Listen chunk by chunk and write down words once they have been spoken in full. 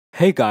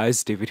Hey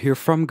guys, David here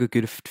from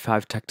GIF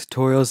 5 Tech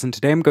Tutorials, and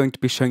today I'm going to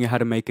be showing you how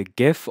to make a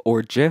GIF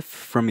or GIF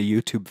from a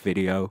YouTube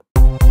video.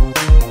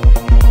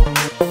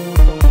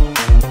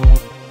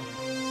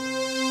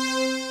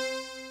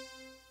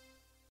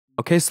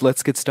 Okay, so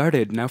let's get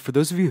started. Now, for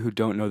those of you who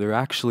don't know, there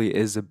actually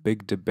is a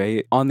big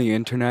debate on the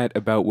internet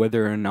about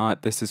whether or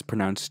not this is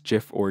pronounced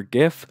GIF or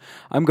GIF.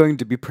 I'm going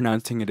to be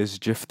pronouncing it as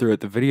GIF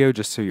throughout the video,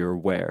 just so you're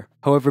aware.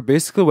 However,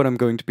 basically what I'm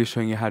going to be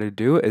showing you how to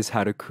do is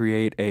how to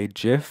create a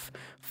GIF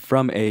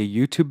from a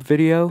YouTube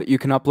video that you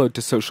can upload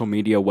to social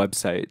media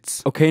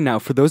websites. Okay, now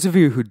for those of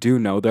you who do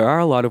know, there are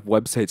a lot of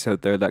websites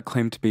out there that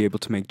claim to be able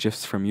to make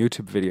GIFs from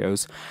YouTube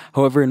videos.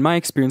 However, in my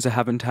experience, I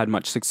haven't had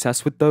much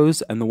success with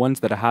those, and the ones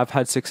that I have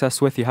had success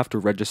with, you have to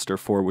register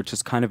for, which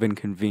is kind of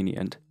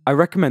inconvenient. I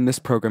recommend this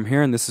program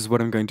here, and this is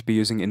what I'm going to be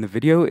using in the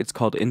video. It's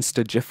called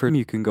InstaGiffer.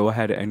 You can go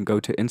ahead and go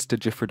to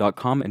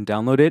instagiffer.com and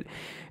download it.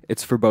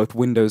 It's for both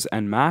Windows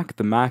and Mac.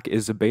 The Mac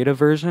is a beta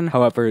version,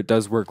 however it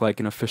does work like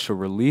an official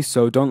release,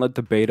 so don't let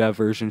the beta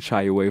version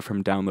shy you away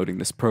from downloading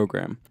this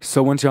program.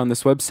 So once you're on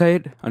this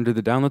website, under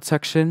the download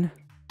section,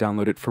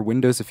 download it for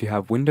Windows if you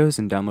have Windows,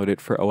 and download it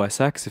for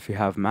OS X if you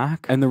have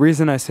Mac. And the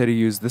reason I say to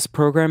use this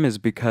program is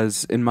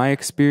because, in my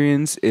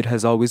experience, it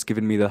has always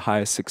given me the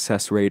highest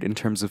success rate in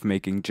terms of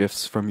making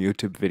GIFs from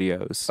YouTube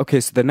videos. Okay,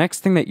 so the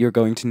next thing that you're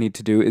going to need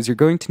to do is you're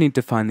going to need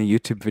to find the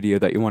YouTube video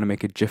that you want to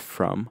make a GIF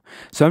from.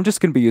 So I'm just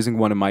going to be using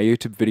one of my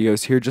YouTube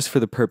videos here just for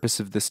the purpose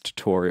of this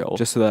tutorial,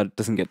 just so that it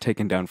doesn't get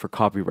taken down for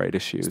copyright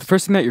issues. The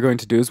first thing that you're going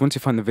to do is, once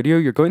you find the video,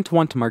 you're going to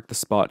want to mark the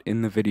spot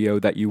in the video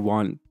that you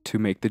want to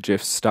make the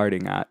GIF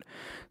starting at.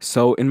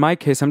 So in my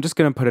case, I'm just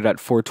going to put it at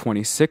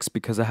 426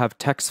 because I have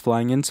text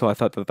flying in, so I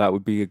thought that that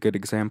would be a good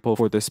example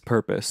for this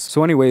purpose.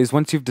 So anyways,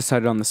 once you've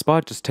decided on the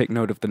spot, just take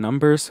note of the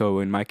number. So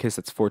in my case,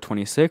 it's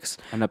 426.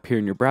 And up here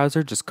in your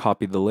browser, just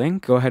copy the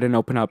link. Go ahead and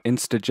open up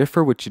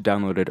InstaGiffer, which you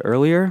downloaded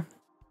earlier.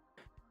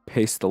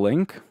 Paste the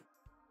link.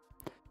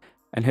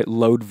 And hit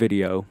load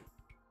video.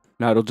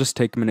 Now it'll just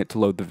take a minute to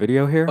load the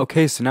video here.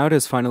 Okay, so now it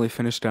has finally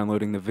finished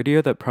downloading the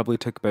video. That probably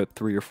took about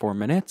 3 or 4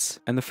 minutes.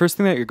 And the first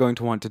thing that you're going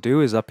to want to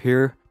do is up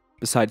here,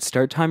 besides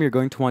start time, you're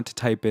going to want to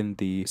type in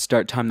the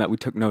start time that we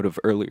took note of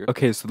earlier.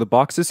 Okay, so the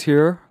boxes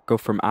here go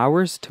from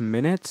hours to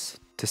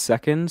minutes to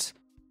seconds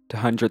to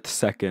hundredth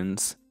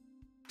seconds.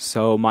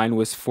 So mine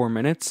was 4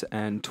 minutes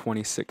and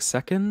 26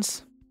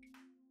 seconds.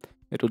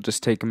 It'll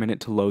just take a minute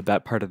to load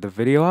that part of the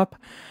video up.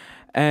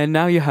 And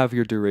now you have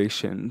your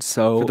duration.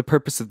 So for the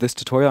purpose of this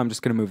tutorial, I'm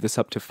just going to move this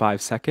up to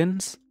 5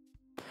 seconds.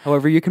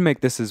 However, you can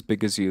make this as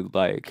big as you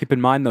like. Keep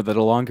in mind though that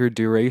a longer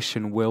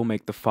duration will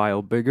make the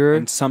file bigger,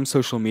 and some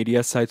social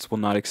media sites will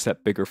not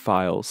accept bigger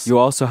files. You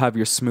also have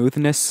your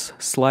smoothness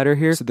slider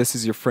here, so this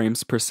is your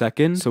frames per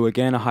second. So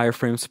again, a higher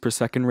frames per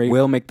second rate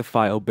will make the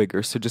file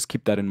bigger, so just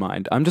keep that in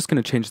mind. I'm just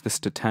going to change this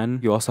to 10.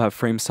 You also have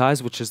frame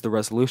size, which is the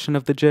resolution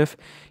of the GIF.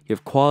 You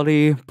have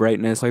quality,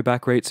 brightness,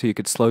 playback rate, so you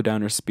could slow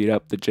down or speed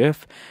up the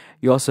GIF.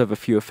 You also have a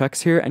few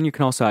effects here, and you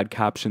can also add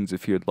captions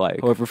if you'd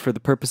like. However, for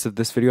the purpose of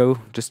this video,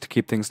 just to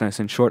keep things nice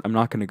and short, I'm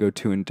not going to go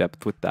too in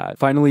depth with that.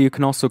 Finally, you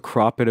can also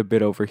crop it a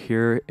bit over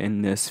here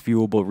in this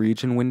viewable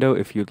region window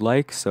if you'd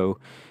like, so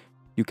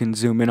you can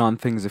zoom in on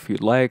things if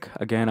you'd like.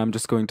 Again, I'm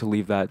just going to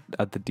leave that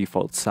at the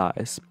default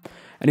size.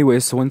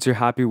 Anyways, so once you're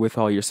happy with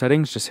all your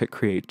settings, just hit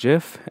create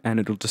GIF, and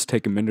it'll just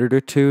take a minute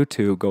or two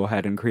to go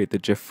ahead and create the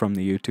GIF from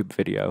the YouTube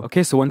video.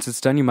 Okay, so once it's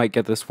done, you might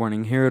get this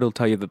warning here. It'll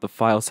tell you that the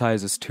file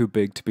size is too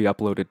big to be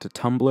uploaded to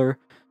Tumblr.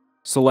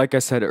 So like I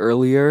said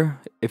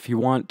earlier, if you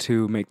want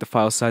to make the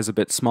file size a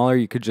bit smaller,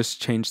 you could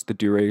just change the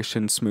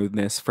duration,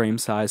 smoothness, frame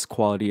size,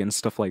 quality, and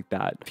stuff like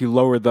that. If you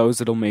lower those,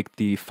 it'll make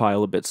the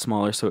file a bit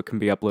smaller so it can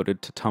be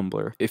uploaded to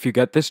Tumblr. If you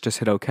get this, just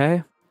hit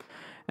OK.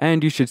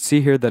 And you should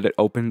see here that it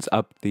opens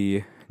up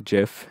the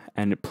GIF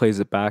and it plays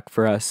it back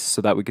for us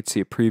so that we could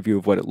see a preview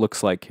of what it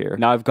looks like here.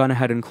 Now I've gone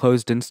ahead and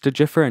closed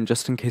InstaGiffer, and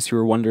just in case you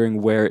were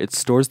wondering where it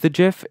stores the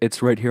GIF,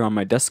 it's right here on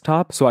my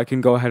desktop, so I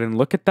can go ahead and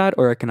look at that,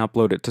 or I can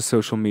upload it to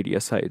social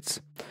media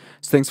sites.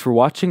 So thanks for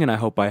watching, and I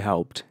hope I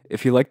helped.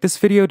 If you liked this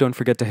video, don't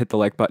forget to hit the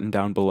like button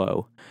down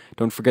below.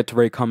 Don't forget to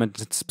rate, comment,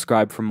 and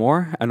subscribe for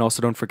more, and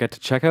also don't forget to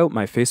check out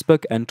my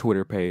Facebook and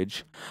Twitter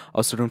page.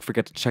 Also don't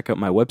forget to check out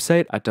my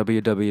website at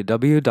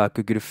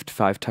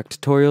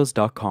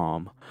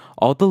www.GIF5techtutorials.com.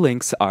 All the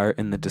links are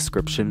in the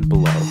description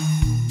below.